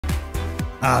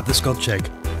Ah, the Scotch egg.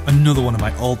 Another one of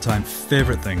my all-time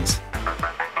favourite things.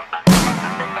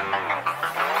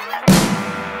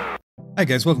 Hi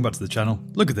guys, welcome back to the channel.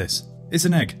 Look at this. It's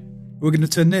an egg. We're going to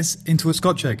turn this into a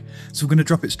Scotch egg. So we're going to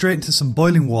drop it straight into some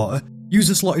boiling water. Use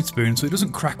a slotted spoon so it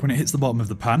doesn't crack when it hits the bottom of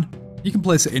the pan. You can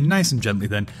place it in nice and gently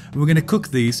then. And we're going to cook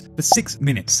these for 6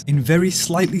 minutes in very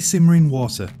slightly simmering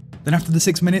water. Then after the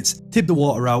 6 minutes, tip the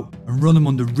water out and run them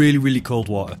under really cold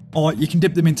water. Or you can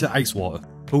dip them into ice water.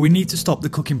 But we need to stop the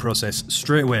cooking process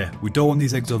straight away. We don't want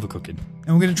these eggs overcooking.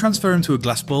 And we're going to transfer them to a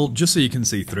glass bowl just so you can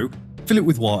see through. Fill it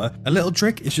with water. A little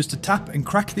trick is just to tap and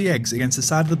crack the eggs against the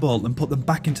side of the bowl and put them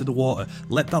back into the water.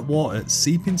 Let that water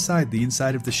seep inside the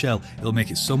inside of the shell. It'll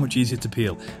make it so much easier to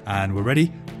peel. And we're ready.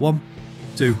 1,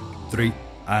 2, 3,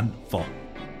 and 4.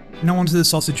 Now onto the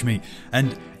sausage meat,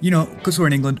 and you know, because we're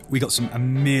in England, we got some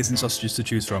amazing sausages to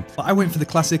choose from, but I went for the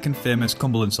classic and famous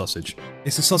Cumberland sausage.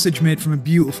 It's a sausage made from a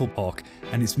beautiful pork,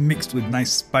 and it's mixed with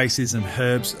nice spices and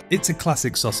herbs. It's a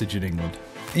classic sausage in England.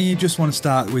 And you just want to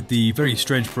start with the very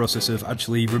strange process of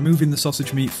actually removing the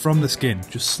sausage meat from the skin,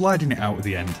 just sliding it out at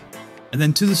the end. And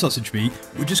then to the sausage meat,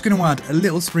 we're just going to add a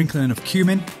little sprinkling of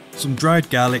cumin, some dried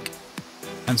garlic,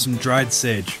 and some dried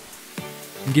sage.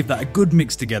 And give that a good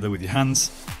mix together with your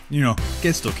hands. You know,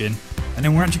 get stuck in. And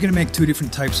then we're actually going to make 2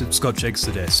 different types of Scotch eggs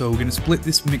today, so we're going to split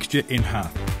this mixture in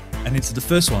half. And into the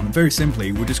first one, very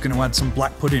simply, we're just going to add some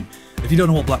black pudding. If you don't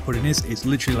know what black pudding is, it's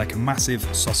literally like a massive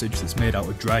sausage that's made out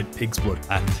of dried pig's blood.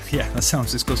 And yeah, that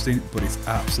sounds disgusting, but it's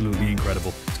absolutely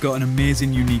incredible. It's got an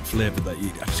amazing, unique flavour that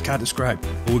I just can't describe.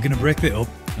 But we're going to break it up,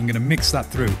 I'm going to mix that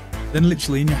through. Then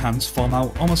literally in your hands form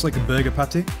out almost like a burger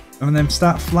patty. And then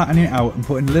start flattening it out and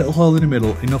putting a little hole in the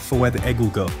middle, enough for where the egg will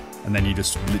go. And then you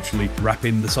just literally wrap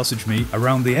in the sausage meat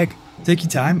around the egg. Take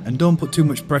your time and don't put too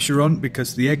much pressure on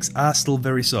because the eggs are still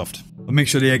very soft. But make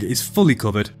sure the egg is fully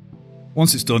covered.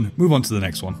 Once it's done, move on to the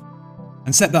next one.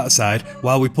 And set that aside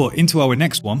while we put into our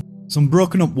next one some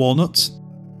broken up walnuts,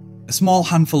 a small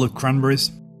handful of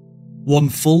cranberries, 1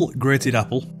 full grated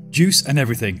apple, juice and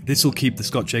everything. This will keep the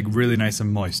Scotch egg really nice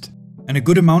and moist. And a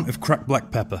good amount of cracked black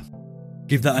pepper.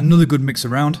 Give that another good mix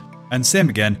around, and same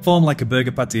again, form like a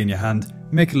burger patty in your hand,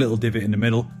 make a little divot in the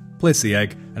middle, place the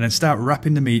egg, and then start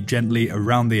wrapping the meat gently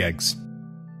around the eggs.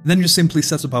 Then just simply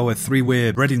set up our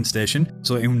 3-way breading station,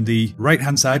 so in the right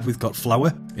hand side we've got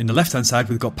flour, in the left hand side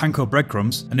we've got panko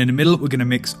breadcrumbs, and in the middle we're going to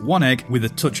mix 1 egg with a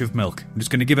touch of milk. I'm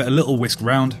just going to give it a little whisk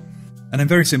round, and then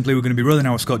very simply we're going to be rolling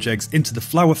our Scotch eggs into the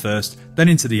flour first, then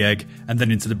into the egg, and then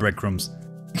into the breadcrumbs.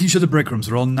 Making sure the breadcrumbs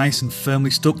are all nice and firmly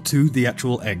stuck to the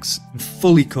actual eggs, and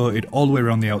fully coated all the way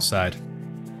around the outside.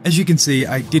 As you can see,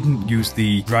 I didn't use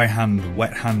the dry hand,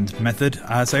 wet hand method,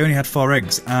 as I only had 4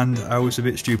 eggs, and I was a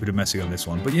bit stupid and messy on this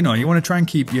one. But you know, you want to try and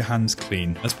keep your hands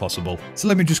clean as possible. So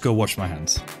let me just go wash my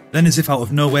hands. Then as if out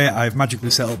of nowhere, I've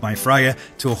magically set up my fryer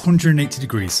to 180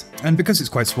 degrees. And because it's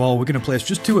quite small, we're going to place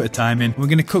just 2 at a time in. We're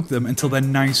going to cook them until they're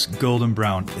nice golden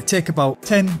brown. They take about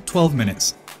 10-12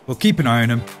 minutes. We'll keep an eye on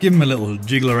them, give them a little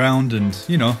jiggle around and,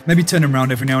 you know, maybe turn them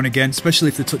around every now and again, especially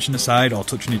if they're touching the side or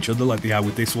touching each other like they are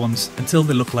with this ones, until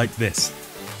they look like this.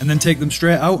 And then take them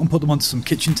straight out and put them onto some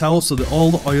kitchen towel so that all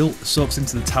the oil soaks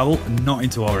into the towel and not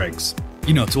into our eggs.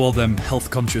 You know, to all them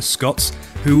health-conscious Scots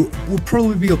who will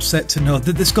probably be upset to know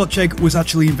that the Scotch egg was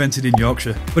actually invented in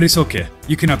Yorkshire. But it's okay,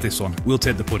 you can have this one, we'll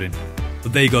take the pudding.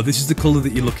 But there you go, this is the colour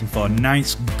that you're looking for,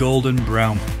 nice golden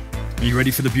brown. Are you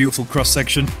ready for the beautiful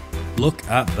cross-section? Look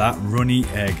at that runny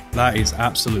egg. That is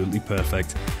absolutely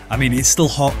perfect. I mean, it's still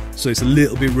hot, so it's a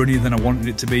little bit runnier than I wanted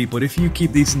it to be, but if you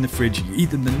keep these in the fridge, you eat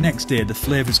them the next day, the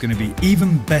flavour is going to be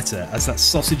even better as that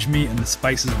sausage meat and the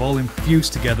spices have all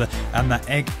infused together and that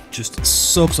egg just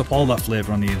soaks up all that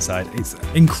flavour on the inside. It's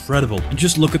incredible. And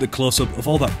just look at the close-up of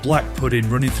all that black pudding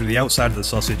running through the outside of the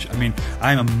sausage. I mean,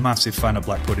 I'm a massive fan of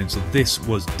black pudding, so this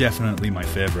was definitely my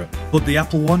favourite. But the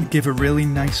apple one gave a really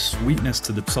nice sweetness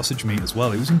to the sausage meat as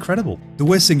well. It was incredible. The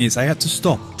worst thing is I had to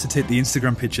stop to take the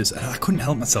Instagram pictures and I couldn't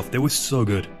help myself, they were so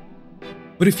good.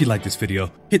 But if you like this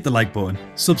video, hit the like button,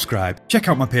 subscribe, check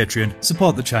out my Patreon,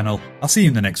 support the channel. I'll see you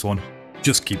in the next one.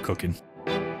 Just keep cooking.